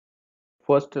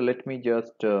First, let me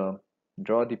just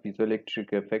draw the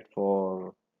piezoelectric effect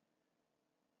for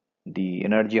the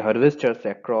energy harvesters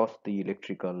across the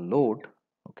electrical load.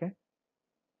 Okay,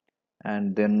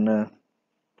 and then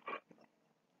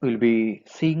we'll be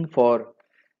seeing for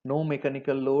no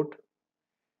mechanical load.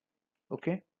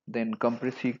 Okay, then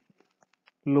compressive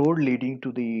load leading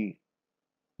to the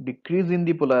decrease in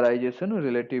the polarization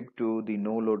relative to the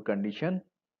no load condition.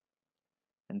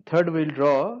 And third, we'll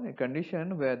draw a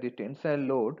condition where the tensile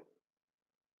load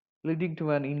leading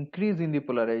to an increase in the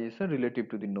polarization relative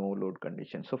to the no load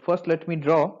condition. So first let me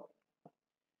draw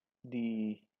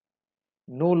the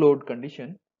no load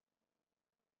condition.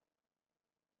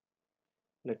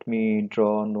 Let me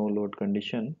draw no load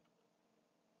condition.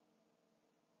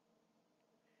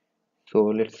 So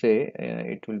let's say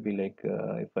it will be like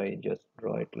if I just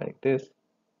draw it like this.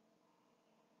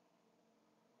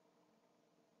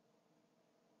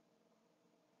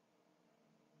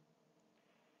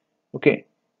 Okay,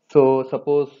 so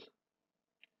suppose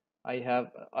I have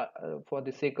for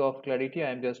the sake of clarity I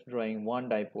am just drawing one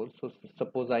dipole. So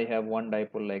suppose I have one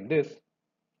dipole like this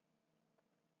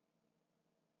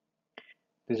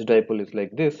dipole is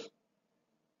like this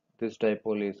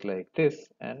dipole is like this,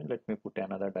 and let me put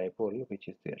another dipole which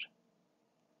is there.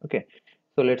 Okay,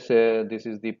 so let's say this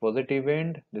is the positive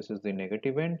end, this is the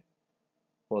negative end,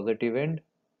 positive end,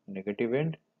 negative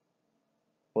end,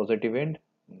 positive end,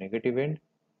 negative end,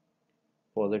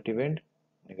 positive end,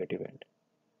 negative end.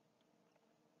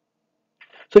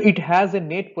 So it has a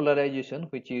net polarization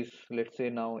which is, let's say,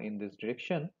 now in this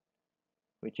direction,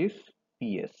 which is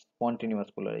PS, spontaneous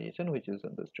polarization, which is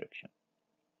in this direction.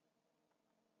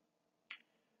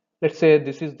 Let's say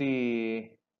this is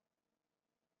the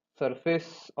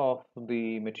surface of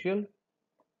the material.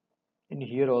 And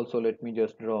here also let me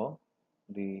just draw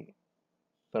the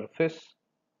surface.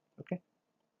 Okay,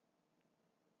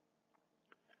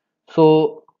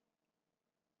 so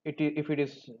if it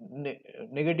is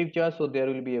negative charge, so there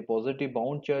will be a positive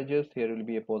bound charges, here will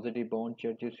be a positive bound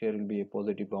charges, here will be a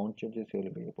positive bound charges, here will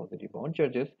be a positive bound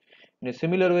charges. In a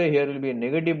similar way, here will be a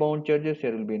negative bound charges,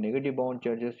 here will be a negative bound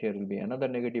charges, here will be another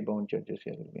negative bound charges,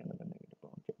 here will be another negative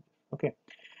bound charges. Okay,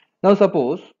 now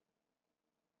suppose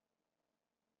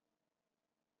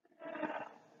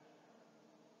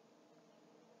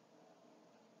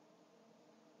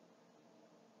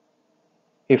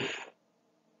if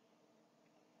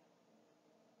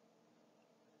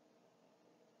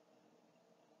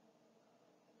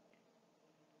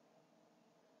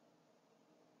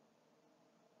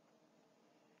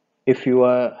you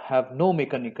have no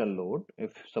mechanical load,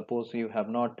 if suppose you have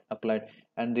not applied,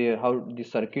 and how the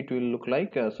circuit will look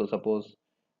like, so suppose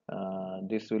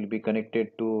this will be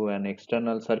connected to an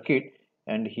external circuit,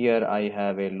 and here I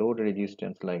have a load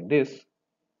resistance like this.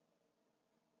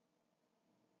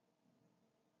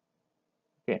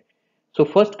 Okay, so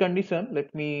first condition,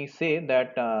 let me say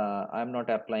that I am not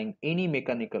applying any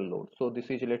mechanical load. So this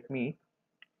is, let me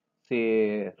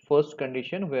say, first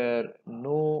condition where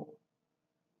no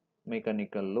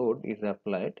mechanical load is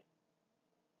applied.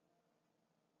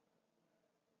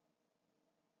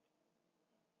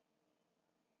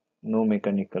 No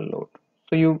mechanical load,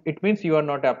 so you, it means you are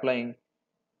not applying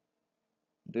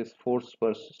this force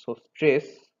per, so stress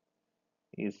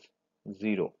is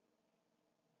 0,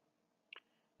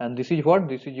 and this is what,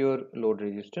 this is your load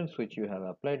resistance which you have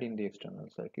applied in the external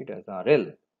circuit as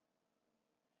RL.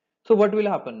 So what will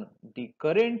happen, the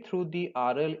current through the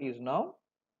RL is now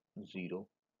 0.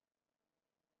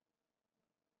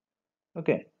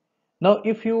 Okay, now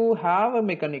if you have a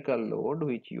mechanical load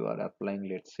which you are applying,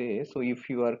 let's say, so if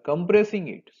you are compressing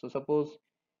it, so suppose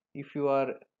if you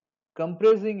are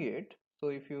compressing it, so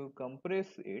if you compress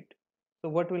it, so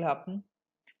what will happen,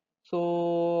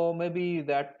 so maybe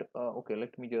that okay,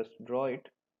 let me just draw it,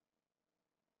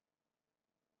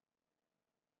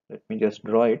 let me just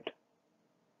draw it.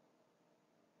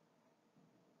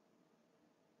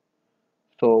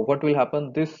 So what will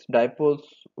happen, this dipoles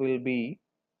will be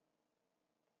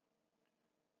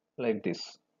like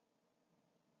this.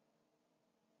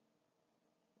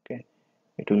 Okay,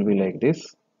 it will be like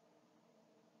this,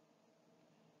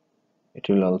 it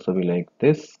will also be like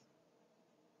this,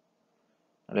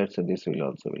 let's say this will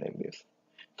also be like this.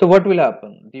 So what will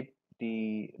happen, the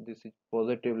this is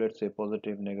positive, let's say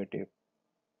positive, negative,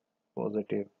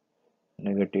 positive,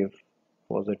 negative,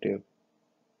 positive,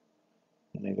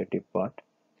 negative part.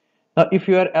 Now if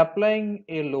you are applying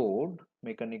a load,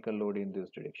 mechanical load in this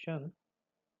direction,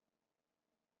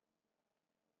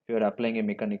 if you are applying a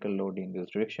mechanical load in this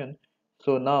direction,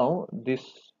 so now this,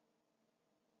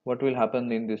 what will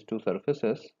happen in these two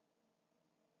surfaces,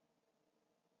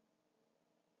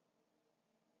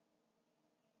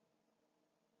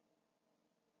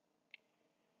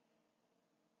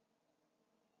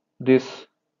 this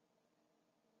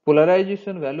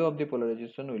polarization value of the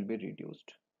polarization will be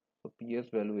reduced. So PS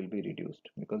value will be reduced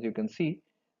because you can see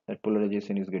that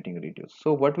polarization is getting reduced.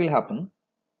 So what will happen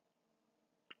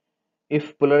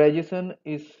if polarization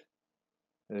is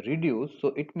reduced? So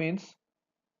it means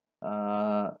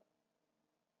uh,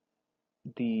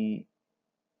 the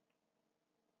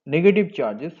negative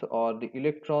charges or the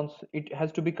electrons, it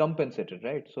has to be compensated,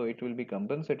 right? So it will be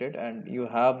compensated, and you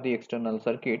have the external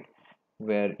circuit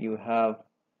where you have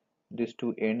these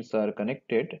two ends are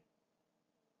connected.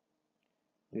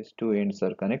 These two ends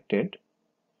are connected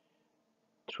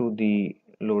through the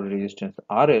load resistance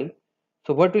RL.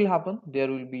 So what will happen? There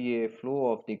will be a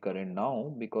flow of the current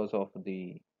now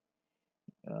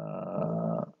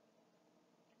uh,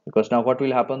 because now what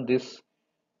will happen? This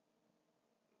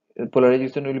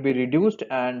polarization will be reduced,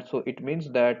 and so it means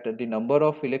that the number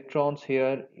of electrons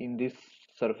here in this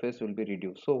surface will be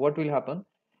reduced. So what will happen?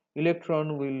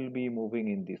 Electron will be moving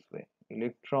in this way.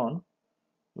 Electron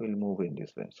will move in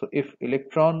this way. So if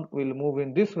electron will move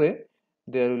in this way,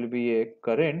 there will be a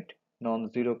current,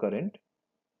 non-zero current,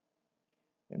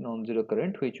 a non-zero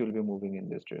current which will be moving in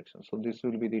this direction. So this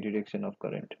will be the direction of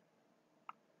current.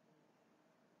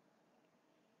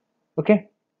 Okay.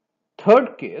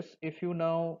 Third case, if you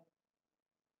now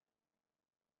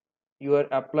you are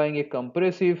applying a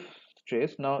compressive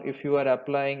stress. Now if you are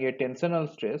applying a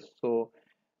tensional stress, so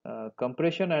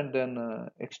compression and then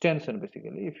extension,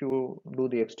 basically if you do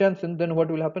the extension, then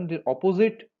what will happen? The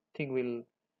opposite thing will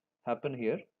happen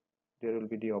here. There will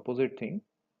be the opposite thing.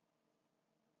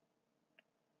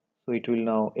 So it will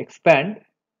now expand,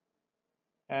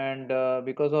 and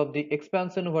because of the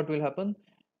expansion, what will happen?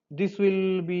 This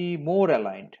will be more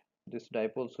aligned. This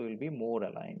dipoles will be more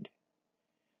aligned.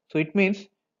 So it means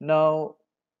now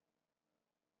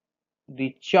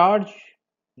the charge,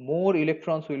 more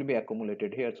electrons will be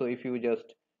accumulated here. So if you just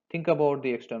think about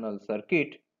the external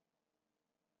circuit,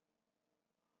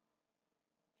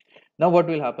 now what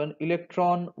will happen?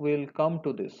 Electron will come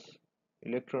to this.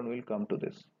 Electron will come to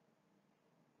this.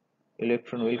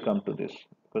 Electron will come to this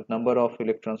because number of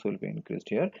electrons will be increased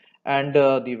here, and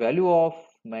the value of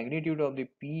magnitude of the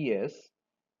PS,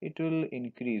 it will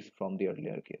increase from the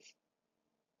earlier case.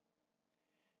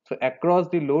 So across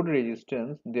the load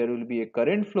resistance, there will be a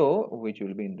current flow which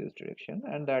will be in this direction,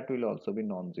 and that will also be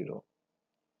non-zero.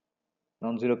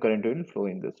 Non-zero current will flow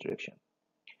in this direction.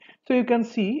 So you can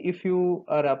see if you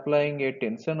are applying a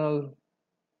tensional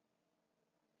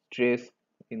stress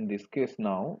in this case,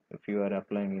 now if you are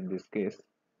applying in this case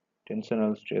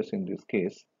tensional stress in this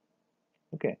case,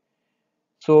 okay,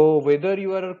 so whether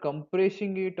you are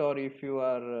compressing it or if you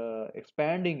are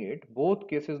expanding it, both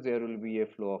cases there will be a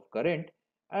flow of current,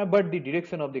 but the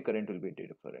direction of the current will be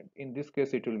different. In this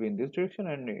case it will be in this direction,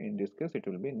 and in this case it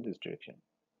will be in this direction.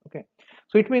 Okay,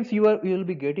 so it means you will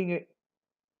be getting a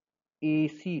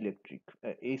AC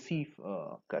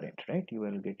current, right? You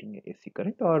are getting a AC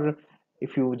current, or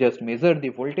if you just measure the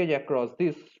voltage across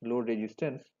this load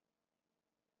resistance,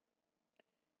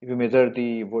 if you measure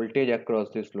the voltage across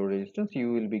this load resistance,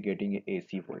 you will be getting a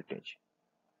AC voltage.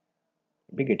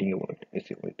 Be getting a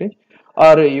AC voltage,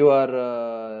 or you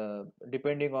are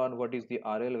depending on what is the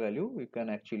RL value, you can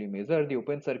actually measure the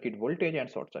open circuit voltage and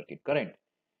short circuit current.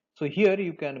 So here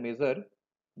you can measure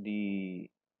the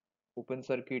open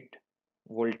circuit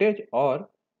voltage or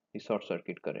the short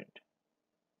circuit current.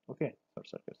 Okay, short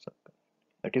circuit.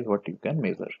 That is what you can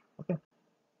measure. Okay.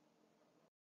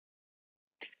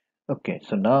 Okay.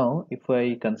 So now, if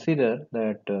I consider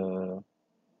that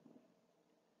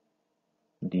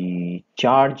the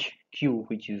charge Q,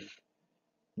 which is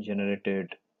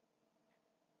generated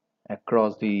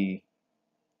across the,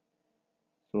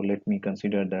 so let me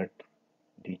consider that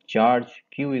the charge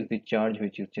Q is the charge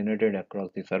which is generated across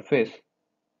the surface,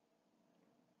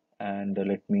 and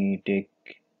let me take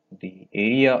the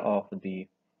area of the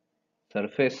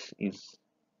surface is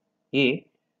A,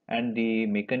 and the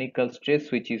mechanical stress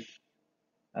which is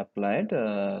applied,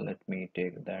 let me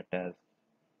take that as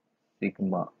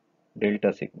sigma,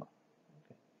 delta sigma.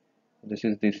 This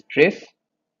is the stress.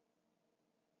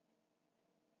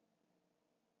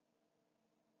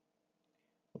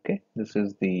 Okay, this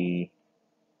is the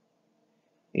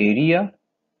area,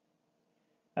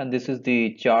 and this is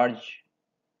the charge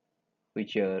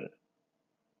which are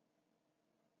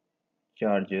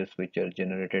charges which are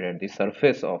generated at the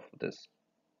surface of this.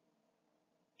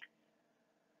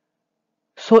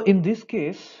 So in this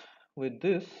case, with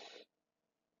this,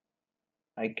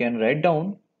 I can write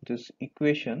down this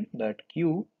equation that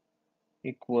Q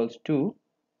equals to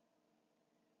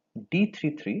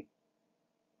D33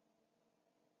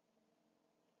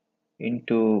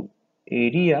 into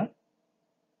area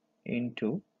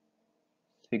into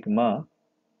sigma.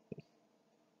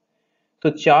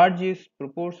 So charge is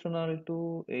proportional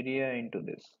to area into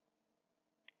this.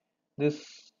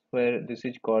 This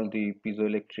is called the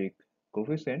piezoelectric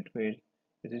coefficient, where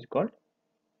this is called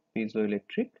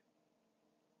piezoelectric.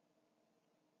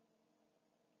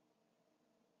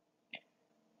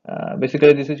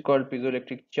 Basically, this is called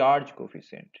piezoelectric charge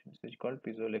coefficient. This is called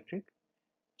piezoelectric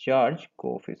charge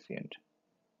coefficient.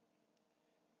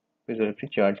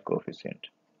 Piezoelectric charge coefficient.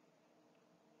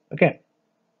 Okay,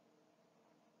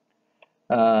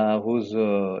 whose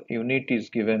unit is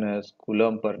given as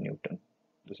coulomb per Newton.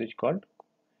 This is called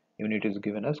unit is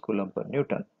given as coulomb per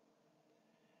Newton.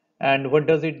 And what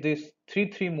does it this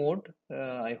 3-3 mode?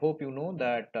 I hope you know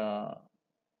that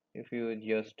if you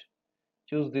just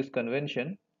choose this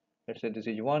convention, let's say this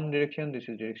is one direction, this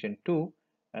is direction 2,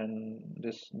 and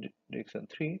this direction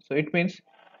 3. So it means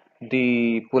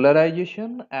the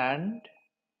polarization and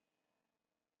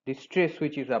the stress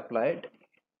which is applied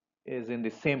is in the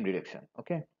same direction.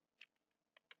 Okay,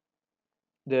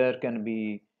 there can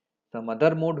be some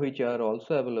other mode which are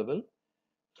also available.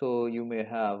 So you may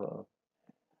have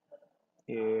a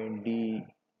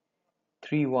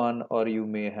D31, or you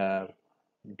may have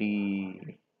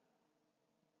D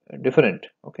different.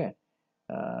 Okay,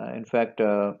 in fact,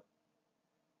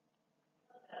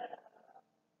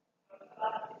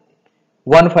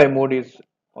 1-5 mode is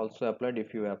also applied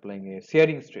if you are applying a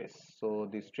shearing stress. So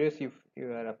the stress, if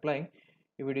you are applying,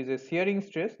 if it is a shearing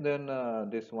stress, then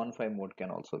this 1-5 mode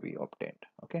can also be obtained.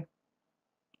 Okay,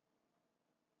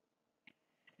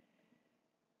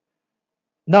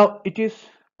 now it is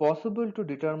possible to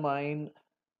determine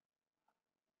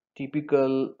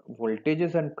typical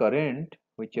voltages and current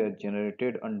which are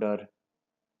generated under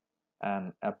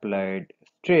an applied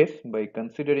stress by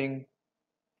considering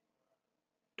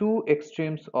two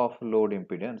extremes of load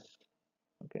impedance.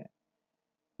 Okay,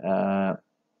 uh,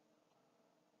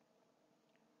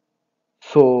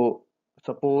 so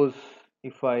suppose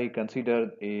if I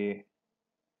consider a,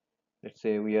 let's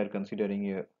say we are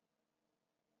considering a,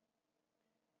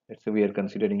 let's say we are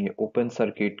considering a open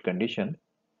circuit condition.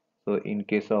 So in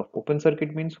case of open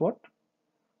circuit means what?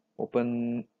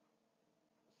 Open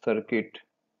circuit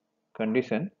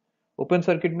condition. Open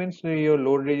circuit means your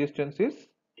load resistance is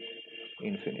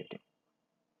infinity.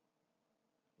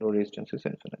 Load resistance is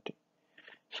infinity.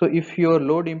 So if your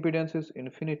load impedance is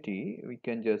infinity, we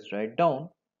can just write down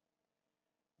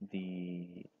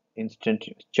the instant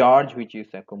charge which is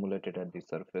accumulated at the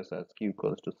surface as Q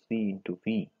equals to C into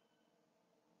V.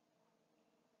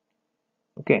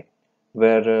 Okay,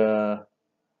 where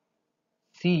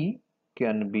C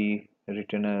can be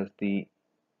written as the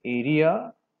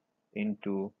area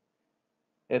into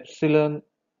epsilon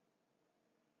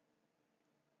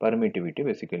permittivity,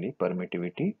 basically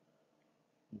permittivity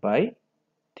by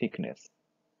thickness.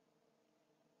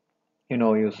 You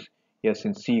know, yes,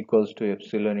 in C equals to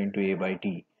epsilon into A by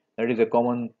D. That is a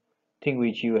common thing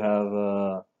which you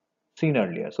have seen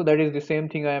earlier. So that is the same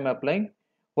thing I am applying.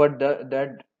 What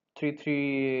that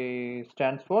 3-3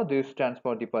 stands for? This stands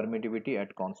for the permittivity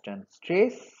at constant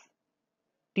stress.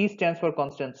 T stands for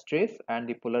constant stress, and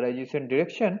the polarization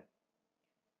direction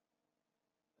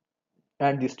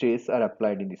and the stress are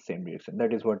applied in the same direction.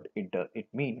 That is what it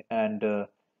mean. And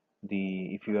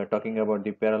the if you are talking about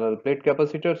the parallel plate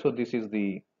capacitor, so this is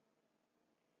the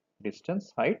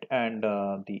distance, height, and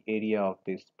the area of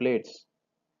these plates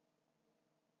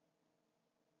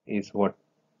is what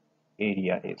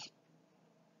area is.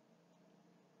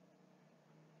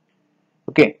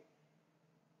 Okay,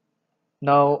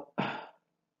 now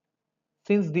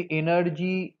since the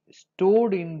energy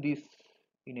stored in this,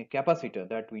 in a capacitor,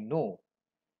 that we know,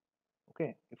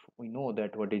 okay, if we know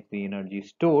that what is the energy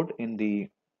stored in the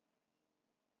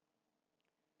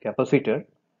capacitor,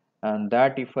 and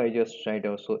that if I just write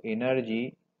also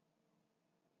energy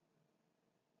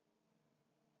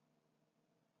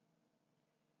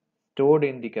stored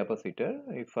in the capacitor,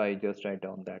 if I just write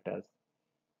down that as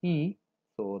E,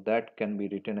 so that can be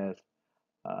written as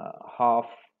half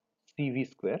CV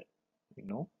square, you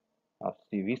know, half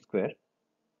CV square.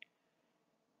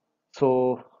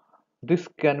 So this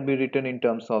can be written in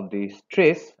terms of the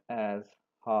stress as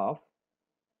half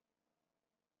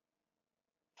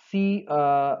C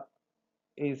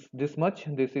is this much,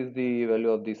 this is the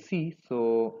value of the C,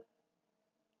 so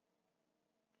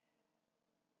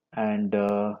and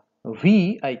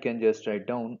V I can just write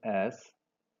down as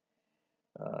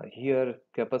here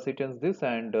capacitance this,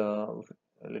 and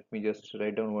let me just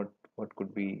write down what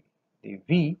could be the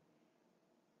V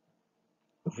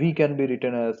can be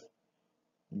written as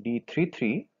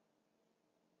D33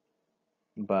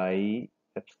 by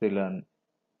epsilon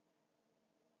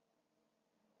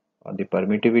or the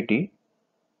permittivity,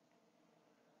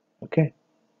 okay,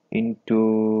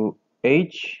 into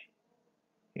H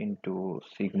into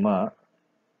sigma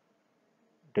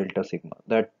delta sigma.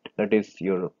 That is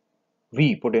your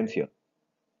V potential.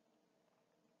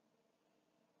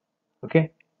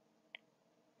 Okay,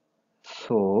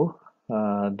 so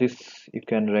this you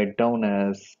can write down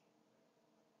as,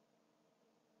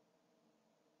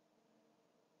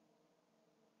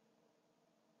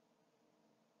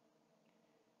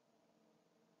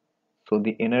 so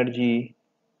the energy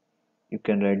you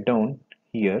can write down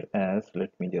here as, let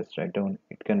me just write down,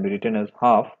 it can be written as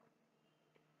half,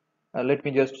 let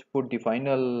me just put the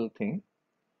final thing,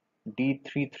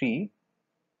 d33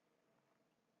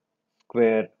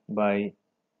 square by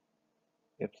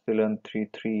epsilon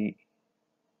 33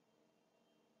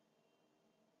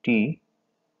 t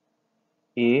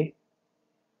a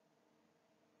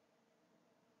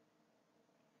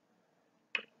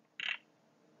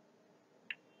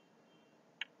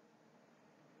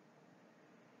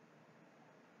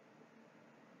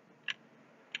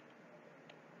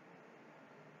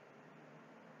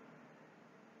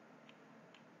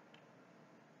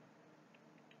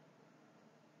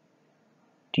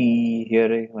t,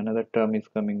 here another term is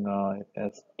coming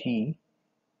as t,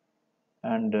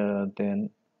 and then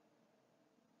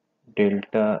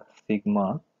delta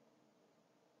sigma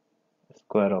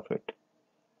square of it.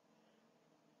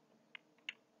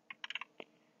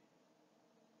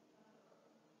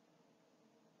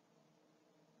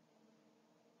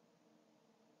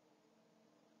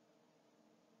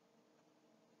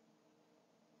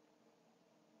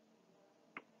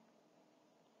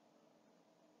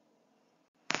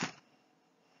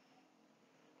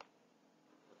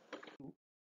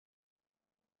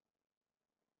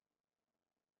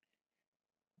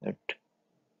 That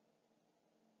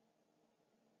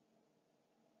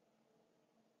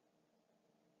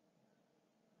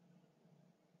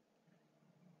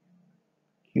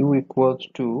q equals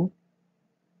to,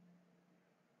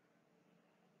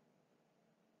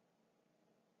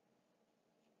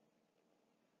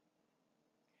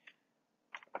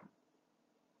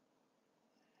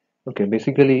 okay,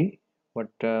 basically what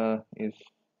is,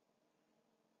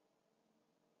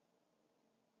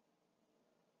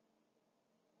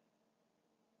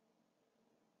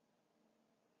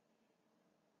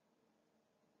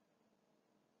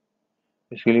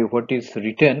 basically what is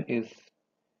written is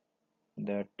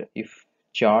that if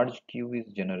charge q is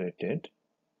generated,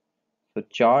 so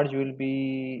charge will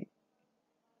be,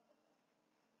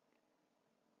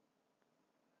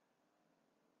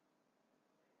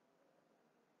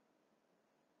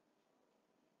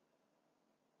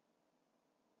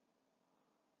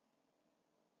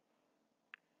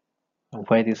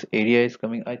 why this area is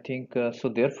coming, I think so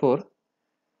therefore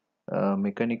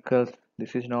mechanical,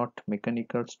 this is not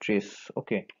mechanical stress,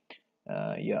 okay,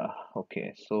 yeah,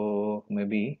 okay, so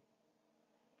maybe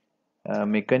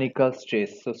mechanical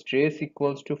stress, so stress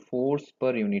equals to force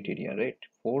per unit area, right?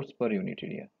 Force per unit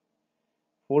area,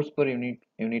 force per unit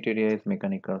area is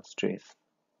mechanical stress,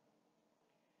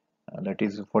 that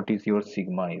is what is your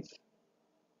sigma is.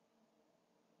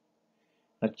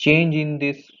 A change in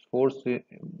this force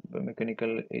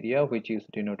mechanical area, which is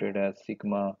denoted as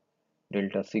sigma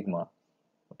delta sigma,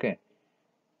 okay,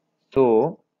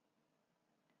 so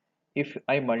if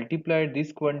I multiply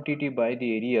this quantity by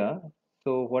the area,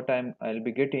 so what I'll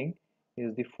be getting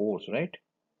is the force, right?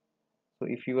 So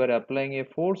if you are applying a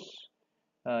force,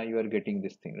 you are getting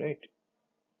this thing, right?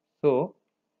 So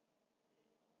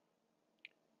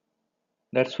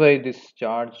that's why this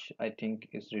charge I think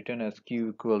is written as q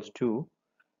equals to,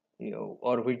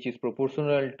 or which is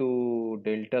proportional to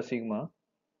delta sigma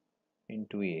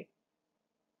into a,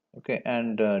 okay,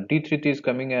 and d3 is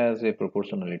coming as a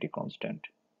proportionality constant.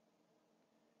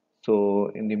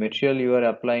 So in the material you are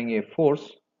applying a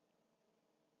force,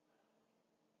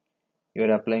 you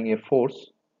are applying a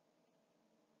force,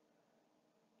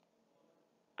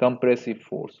 compressive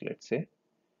force, let's say.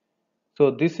 So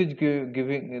this is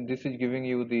giving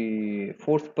you the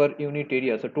force per unit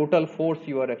area. So total force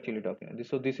you are actually talking.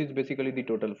 So this is basically the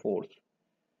total force.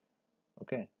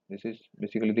 Okay, this is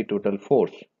basically the total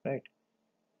force, right?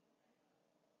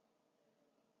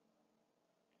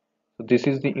 So this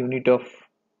is the unit of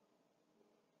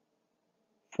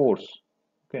force.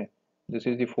 Okay, this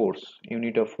is the force,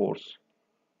 unit of force,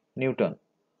 Newton.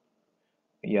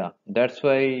 Yeah, that's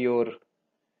why your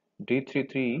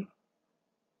D33.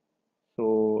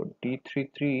 So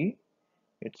D33,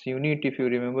 its unit, if you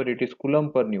remember, it is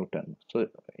coulomb per Newton. So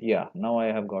yeah, now I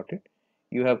have got it.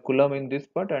 You have coulomb in this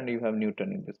part and you have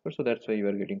Newton in this part. So that's why you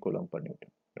are getting coulomb per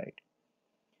Newton, right?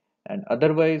 And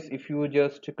otherwise, if you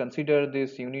just consider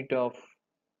this unit of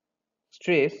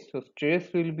stress, so stress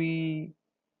will be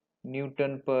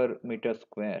Newton per meter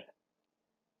square.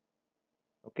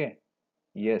 Okay.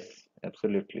 Yes,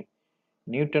 absolutely.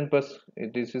 Newton per,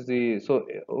 this is the, so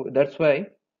that's why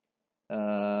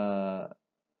uh,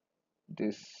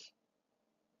 this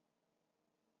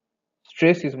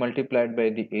stress is multiplied by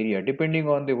the area. Depending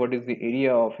on the what is the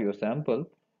area of your sample,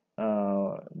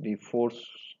 the force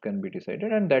can be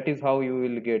decided, and that is how you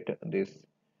will get this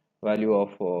value of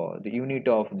the unit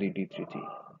of the D33.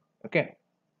 Okay.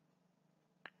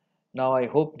 Now I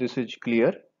hope this is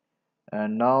clear.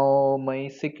 And now my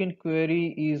second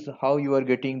query is how you are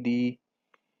getting the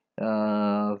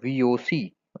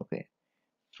VOC. Okay.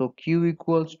 So Q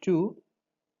equals to,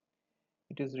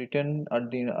 it is written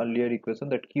at the earlier equation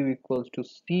that Q equals to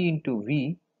C into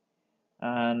V,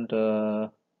 and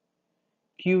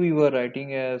Q you are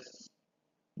writing as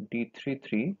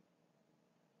D33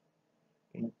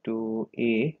 into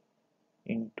A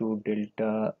into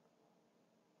delta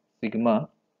sigma,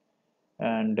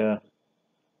 and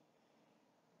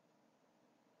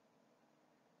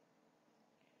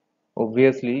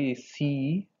obviously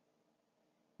C,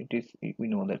 it is, we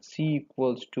know that C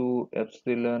equals to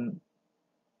epsilon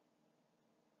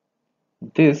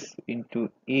this into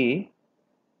A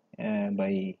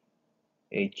by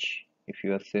H. If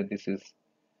you are say this is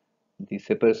the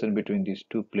separation between these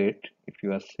two plates, if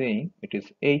you are saying it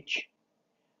is H,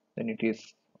 then it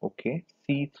is okay.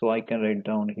 C, so I can write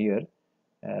down here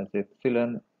as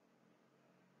epsilon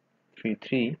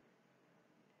 33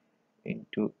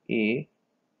 into A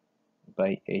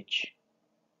by H.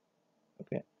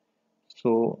 Okay,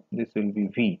 so this will be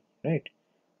V, right?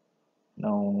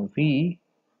 Now V,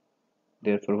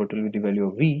 therefore what will be the value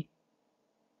of V?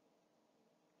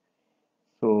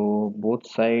 So both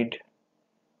side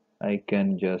I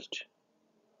can just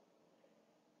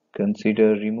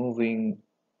consider removing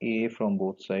A from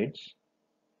both sides.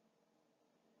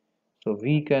 So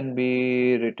V can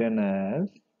be written as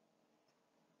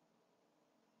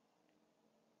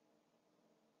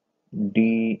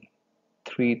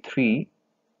D33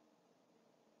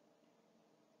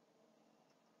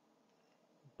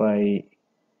 by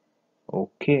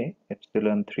okay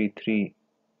epsilon 33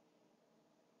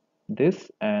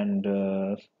 this, and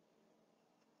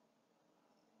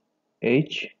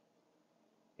H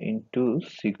into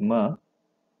sigma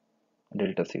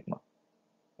delta sigma.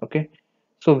 Okay,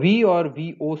 so V or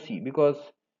VOC, because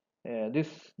this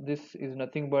is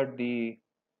nothing but the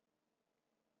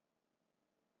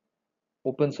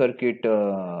open circuit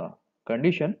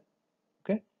condition.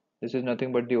 Okay, this is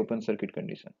nothing but the open circuit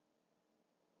condition,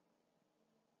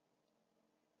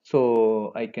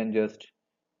 so I can just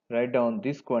write down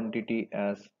this quantity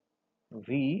as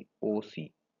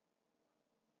VOC.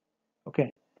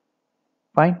 Okay,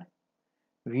 fine.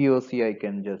 VOC I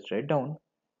can just write down,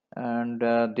 and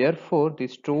therefore the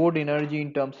stored energy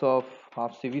in terms of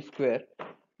half CV square,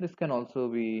 this can also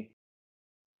be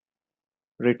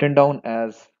written down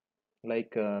as,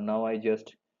 like now I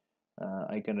just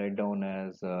I can write down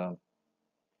as that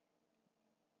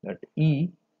E,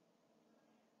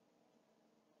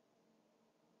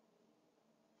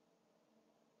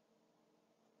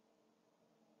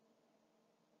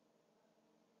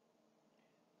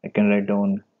 I can write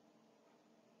down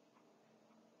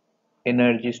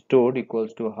energy stored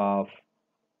equals to half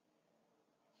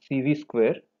CV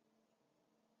square.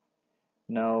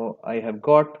 Now I have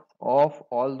got of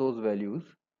all those values,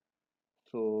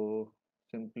 so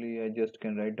simply I just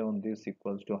can write down this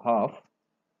equals to half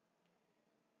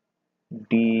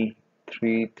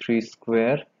D33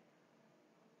 square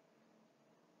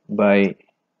by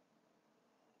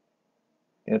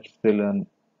epsilon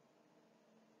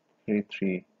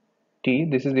 33 T.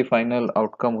 This is the final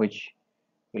outcome which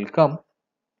will come.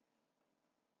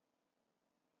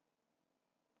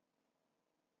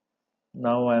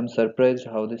 Now I am surprised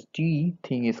how this T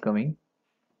thing is coming.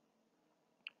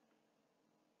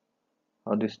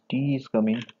 How this T is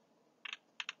coming.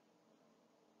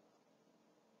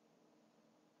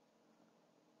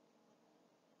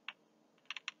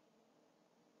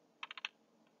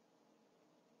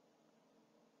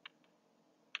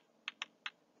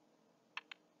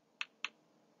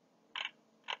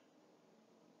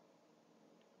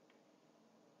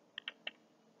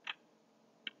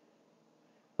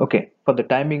 Okay, for the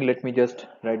timing, let me just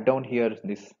write down here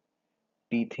this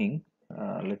T thing.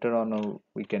 Later on,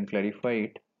 we can clarify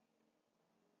it.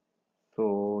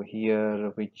 So here,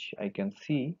 which I can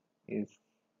see is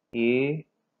A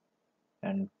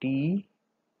and T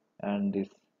and this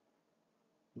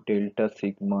delta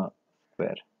sigma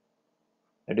square.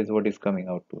 That is what is coming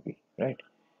out to be, right?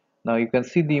 Now you can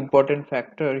see the important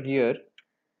factor here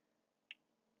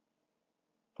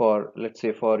for, let's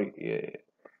say, for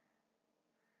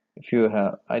if you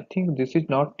have, I think this is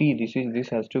not T, this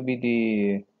has to be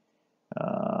the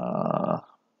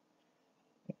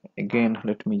again,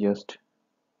 let me just,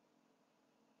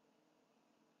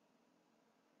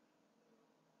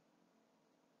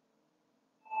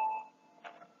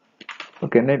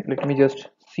 okay, let me just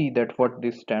see that what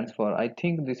this stands for. I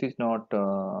think this is not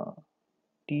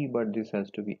T, but this has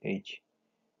to be H.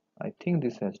 I think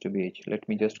this has to be H. Let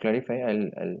me just clarify.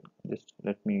 I'll just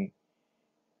let me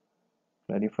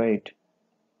clarify it.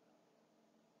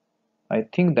 I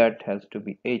think that has to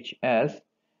be H, as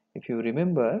if you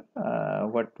remember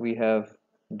what we have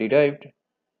derived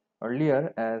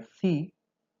earlier as C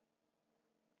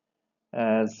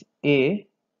as A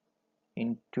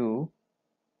into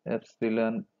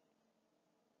epsilon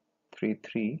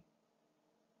 33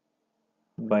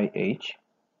 by H,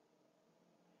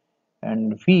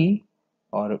 and V,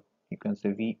 or you can say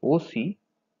VOC,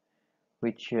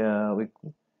 which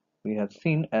we have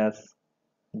seen as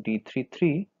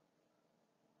D33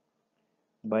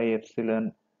 by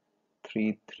epsilon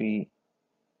 33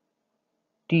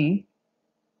 T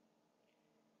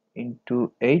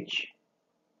into H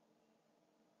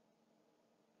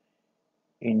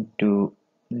into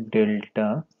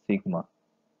delta sigma,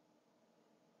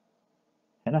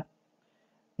 है ना?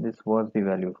 This was the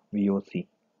value VOC.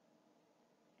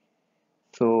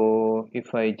 So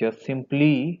if I just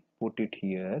simply put it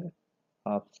here,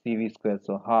 half CV square,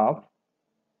 so half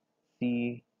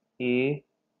CA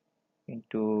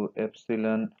into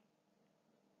epsilon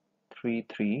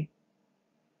 33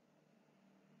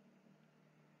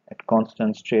 at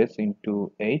constant stress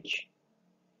into H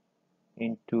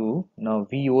into now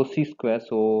VOC square,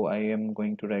 so I am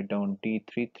going to write down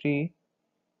D33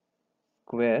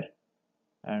 square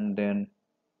and then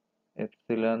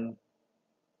epsilon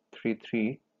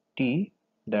 33 T,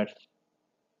 that's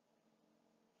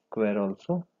square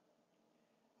also,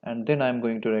 and then I'm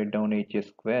going to write down H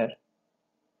square,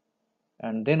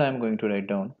 and then I'm going to write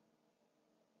down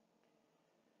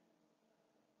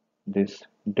this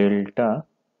delta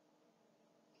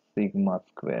sigma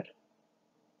square.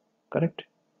 Correct?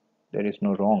 There is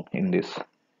no wrong in this.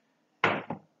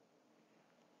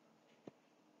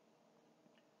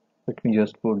 Let me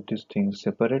just put this thing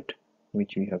separate,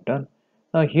 which we have done.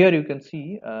 Now here you can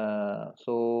see,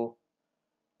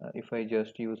 if I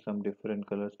just use some different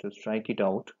colors to strike it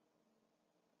out,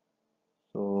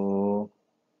 so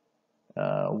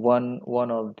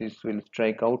one of this will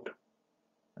strike out,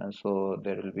 and so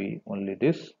there will be only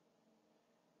this,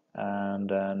 and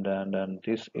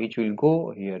this H will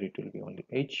go here, it will be only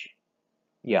H.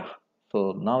 Yeah,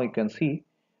 so now you can see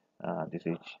this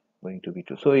is going to be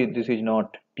 2, so this is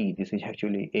not T, this is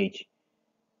actually H.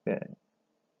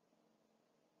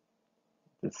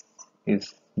 This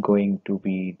is going to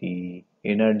be the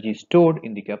energy stored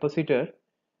in the capacitor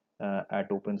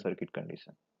at open circuit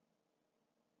condition.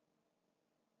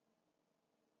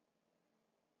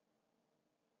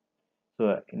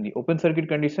 So in the open circuit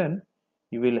condition,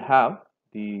 you will have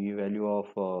the value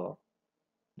of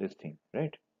this thing,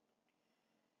 right?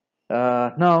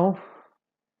 Now,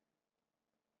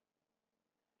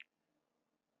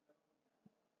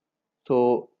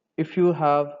 so if you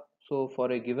have, so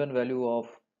for a given value of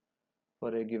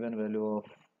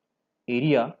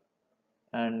area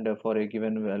and for a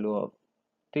given value of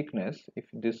thickness, if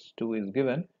this 2 is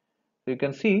given, so you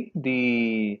can see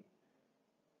the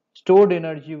stored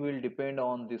energy will depend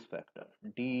on this factor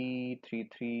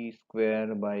D33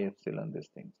 square by epsilon, this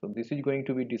thing. So this is going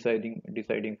to be deciding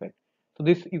factor. So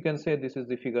this, you can say, this is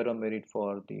the figure of merit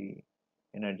for the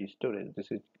energy storage. This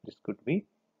could be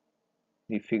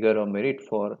the figure of merit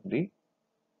for the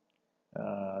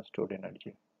stored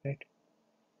energy, right?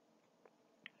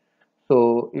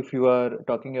 So if you are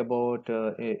talking about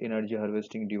energy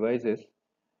harvesting devices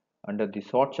under the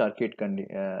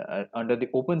under the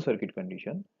open circuit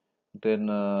condition, then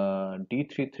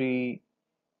D33,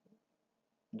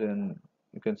 then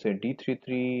you can say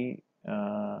D33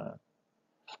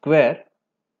 square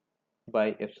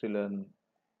by epsilon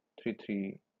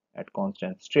 33 at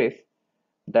constant stress,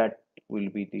 that will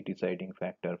be the deciding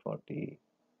factor for the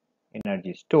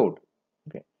energy stored.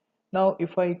 Okay, now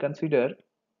if I consider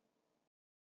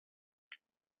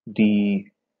the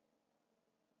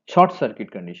short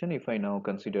circuit condition, if I now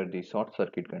consider the short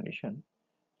circuit condition,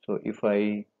 so if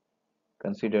I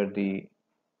consider the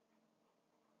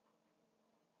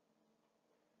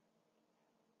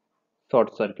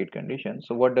short circuit condition,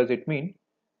 so what does it mean?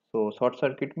 So short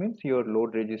circuit means your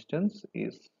load resistance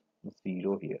is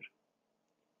 0 here.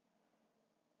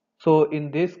 So in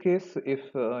this case, if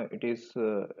it is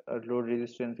a load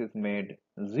resistance is made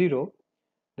 0,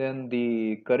 then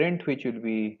the current which will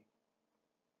be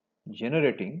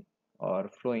generating or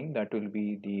flowing, that will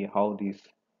be the how this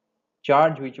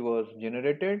charge which was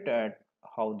generated at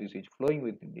how this is flowing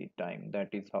within the time. That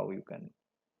is how you can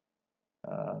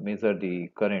measure the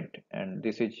current, and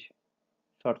this is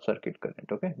short circuit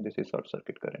current. Okay, this is short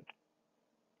circuit current.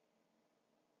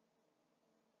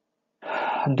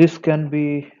 This can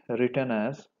be written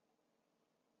as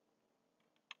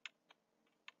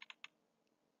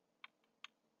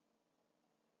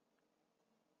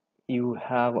you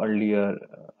have earlier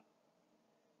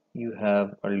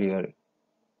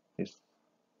this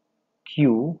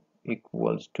Q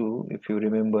equals to, if you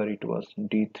remember, it was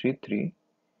D33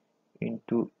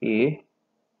 into A,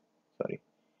 sorry,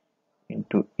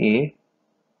 into A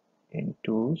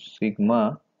into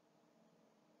sigma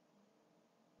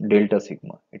delta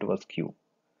sigma, it was Q.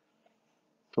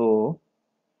 So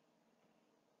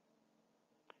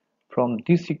from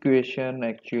this equation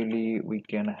actually we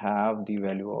can have the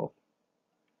value of,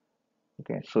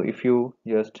 okay, so if you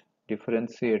just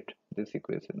differentiate this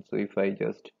equation, so if I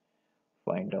just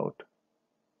find out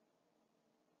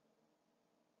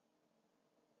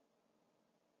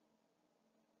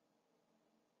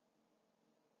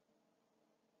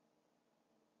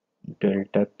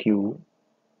delta Q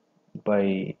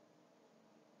by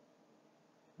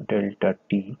delta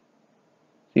T,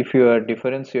 if you are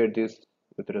differentiate this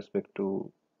with respect to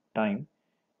time,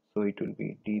 so it will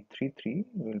be D33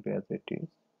 will be as it is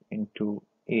into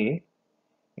A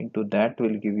into that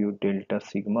will give you delta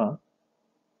sigma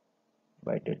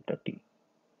by delta T.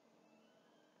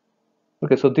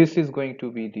 Okay, so this is going to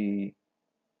be the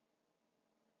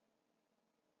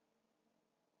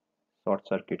short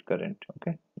circuit current.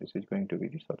 Okay, this is going to be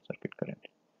the short circuit current,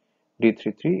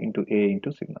 D33 into A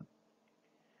into sigma.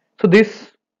 So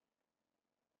this,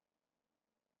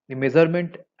 the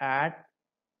measurement at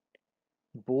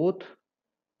both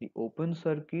the open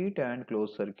circuit and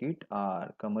closed circuit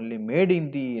are commonly made in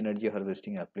the energy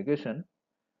harvesting application.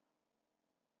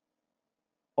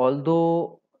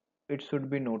 Although it should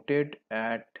be noted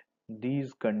at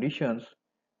these conditions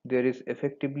there is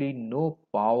effectively no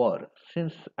power,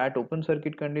 since at open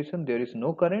circuit condition there is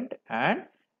no current, and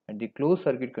at the closed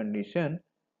circuit condition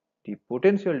the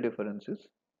potential difference is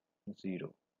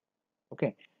 0.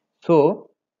 Okay, so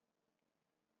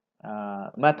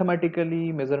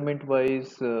mathematically, measurement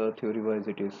wise, theory wise,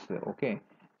 it is okay.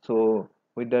 So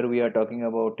whether we are talking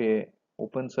about a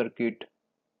open circuit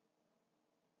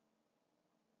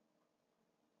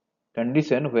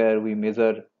condition where we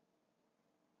measure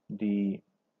the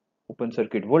open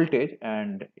circuit voltage,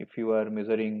 and if you are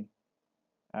measuring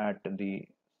at the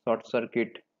short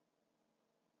circuit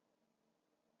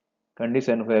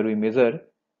condition where we measure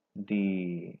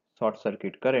the short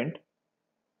circuit current,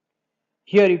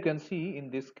 here you can see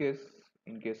in this case,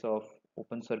 in case of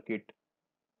open circuit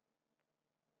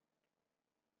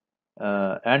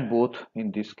and both,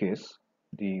 in this case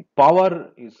the power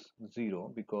is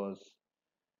 0 because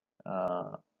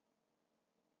uh,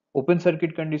 open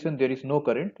circuit condition there is no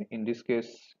current. In this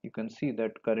case you can see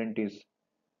that current is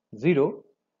 0,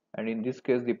 and in this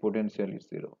case the potential is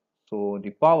 0. So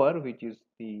the power, which is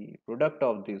the product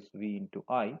of this V into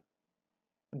I,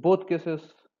 in both cases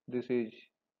this is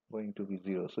going to be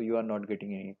 0, so you are not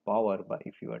getting any power by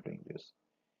if you are doing this.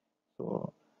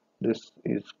 So this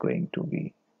is going to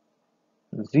be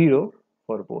 0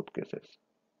 for both cases,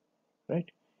 right?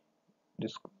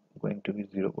 This is going to be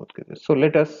 0 both cases. So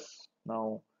let us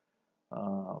now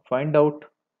find out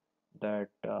that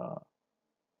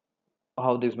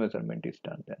how this measurement is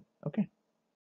done then. Okay,